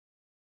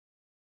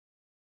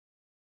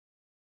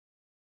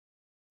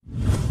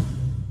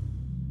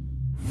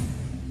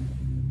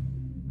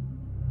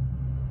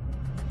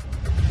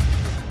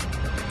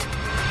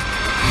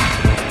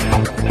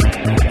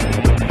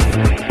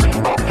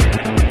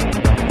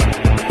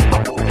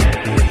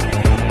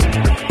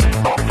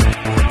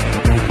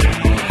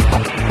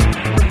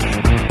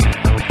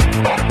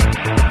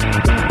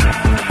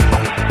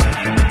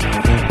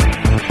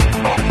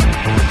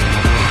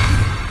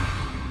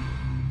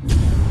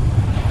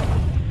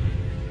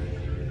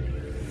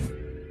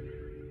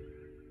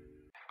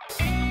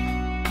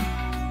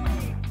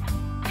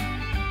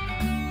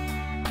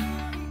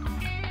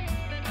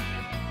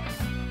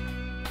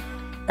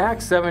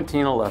Acts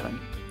 17:11.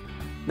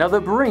 Now the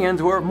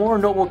Bereans were of more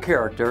noble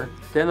character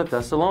than the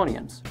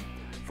Thessalonians,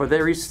 for they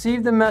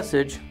received the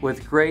message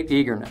with great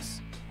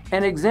eagerness,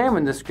 and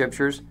examined the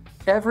Scriptures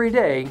every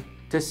day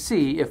to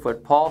see if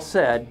what Paul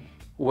said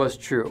was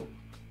true.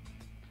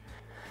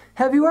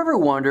 Have you ever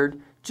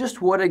wondered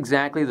just what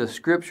exactly the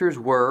Scriptures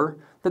were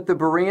that the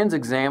Bereans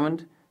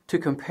examined to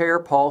compare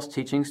Paul's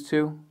teachings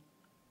to?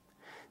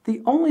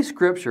 The only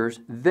Scriptures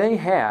they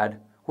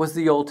had was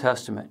the Old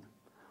Testament,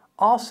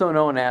 also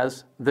known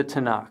as the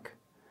Tanakh,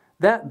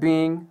 that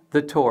being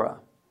the Torah,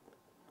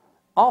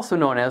 also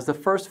known as the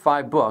first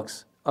 5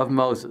 books of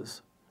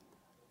Moses,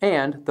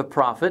 and the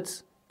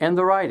prophets and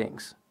the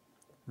writings,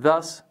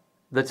 thus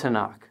the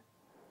Tanakh.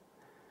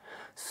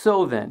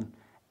 So then,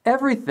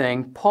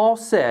 everything Paul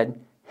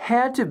said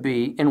had to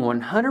be in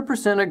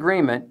 100%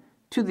 agreement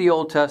to the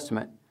Old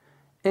Testament,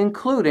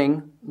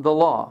 including the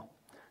law,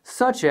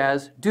 such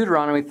as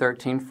Deuteronomy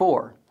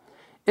 13:4.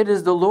 It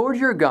is the Lord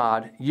your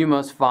God you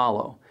must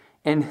follow,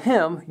 and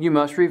Him you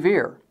must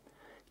revere.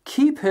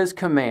 Keep His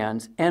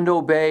commands and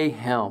obey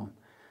Him.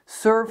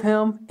 Serve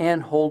Him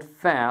and hold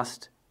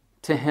fast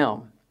to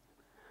Him.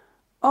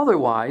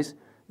 Otherwise,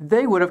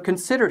 they would have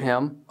considered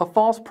him a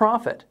false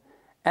prophet,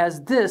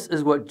 as this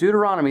is what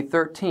Deuteronomy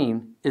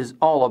 13 is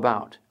all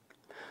about.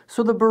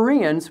 So the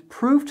Bereans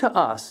proved to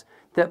us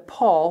that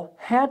Paul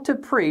had to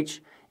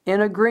preach in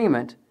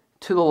agreement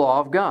to the law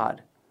of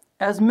God,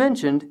 as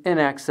mentioned in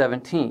Acts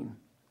 17.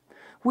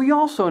 We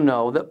also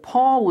know that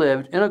Paul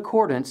lived in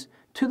accordance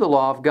to the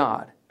law of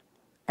God.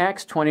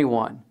 Acts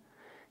 21.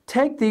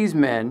 Take these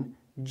men,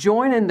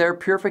 join in their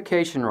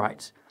purification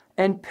rites,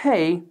 and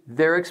pay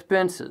their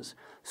expenses,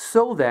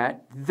 so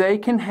that they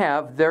can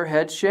have their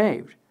heads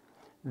shaved.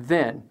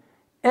 Then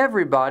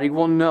everybody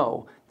will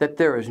know that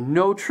there is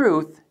no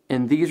truth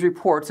in these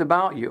reports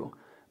about you,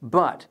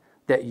 but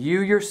that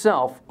you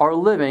yourself are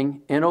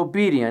living in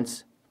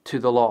obedience to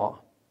the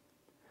law.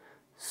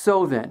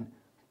 So then,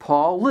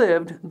 Paul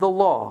lived the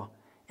law,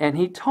 and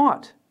he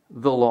taught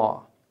the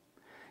law.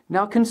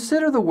 Now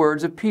consider the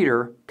words of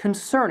Peter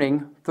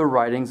concerning the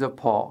writings of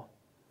Paul.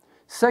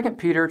 2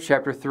 Peter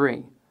chapter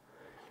 3.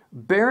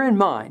 Bear in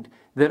mind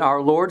that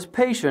our Lord's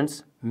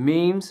patience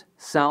means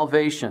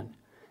salvation,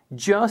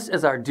 just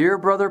as our dear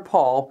brother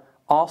Paul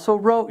also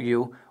wrote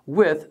you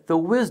with the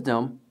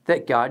wisdom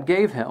that God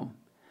gave him.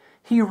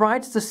 He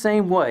writes the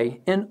same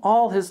way in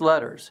all his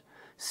letters,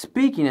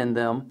 speaking in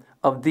them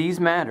of these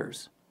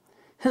matters.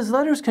 His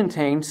letters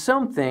contain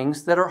some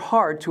things that are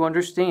hard to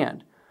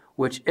understand,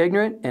 which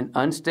ignorant and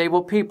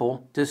unstable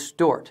people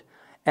distort,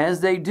 as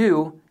they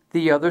do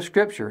the other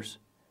Scriptures,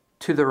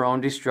 to their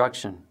own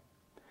destruction.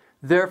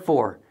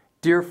 Therefore,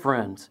 dear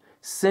friends,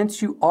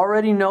 since you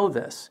already know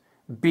this,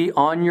 be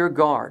on your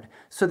guard,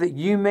 so that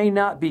you may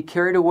not be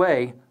carried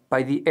away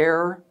by the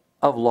error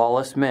of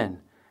lawless men,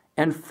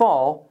 and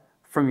fall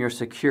from your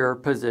secure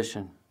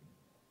position.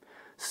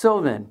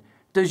 So then,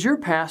 does your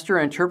pastor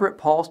interpret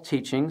Paul's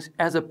teachings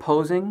as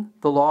opposing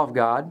the law of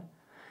God,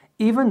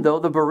 even though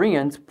the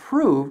Bereans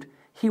proved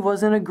he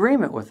was in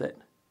agreement with it?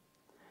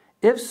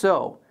 If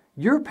so,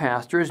 your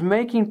pastor is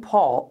making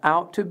Paul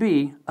out to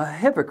be a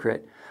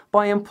hypocrite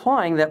by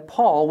implying that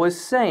Paul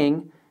was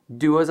saying,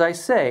 "Do as I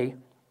say,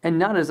 and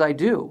not as I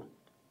do."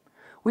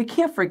 We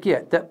can't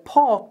forget that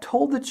Paul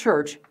told the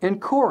church in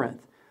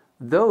Corinth,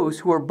 those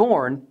who are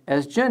born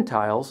as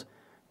Gentiles,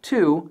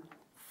 to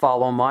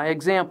follow my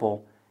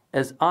example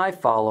as I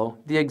follow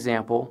the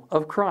example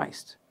of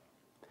Christ.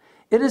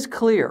 It is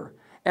clear,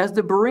 as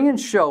the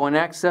Bereans show in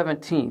Acts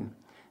 17,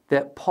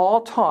 that Paul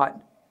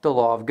taught the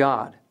law of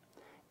God,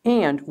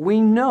 and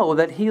we know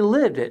that he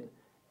lived it,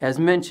 as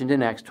mentioned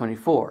in Acts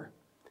 24.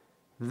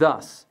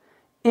 Thus,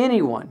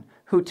 anyone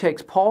who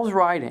takes Paul's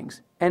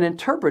writings and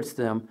interprets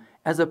them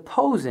as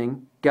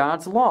opposing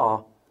God's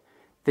law,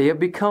 they have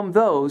become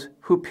those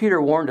who Peter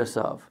warned us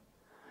of.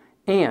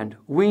 And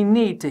we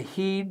need to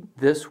heed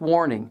this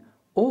warning,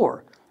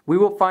 or we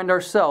will find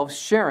ourselves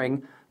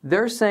sharing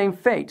their same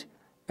fate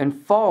and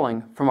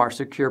falling from our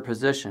secure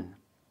position.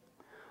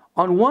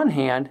 On one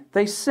hand,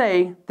 they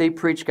say they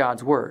preach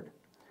God's word,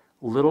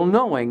 little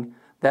knowing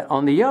that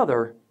on the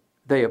other,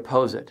 they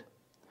oppose it.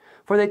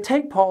 For they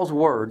take Paul's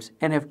words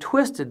and have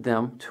twisted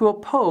them to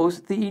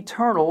oppose the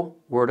eternal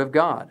Word of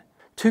God,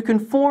 to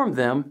conform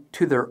them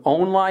to their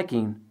own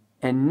liking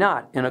and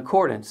not in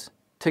accordance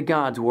to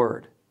God's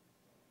Word.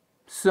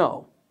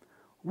 So,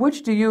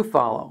 which do you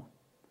follow?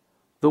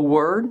 The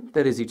Word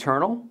that is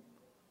eternal,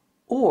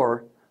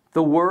 or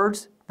the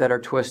words that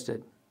are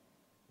twisted?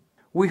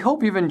 We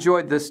hope you've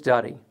enjoyed this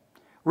study.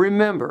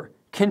 Remember,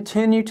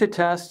 continue to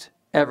test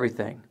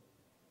everything.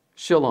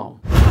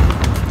 Shalom.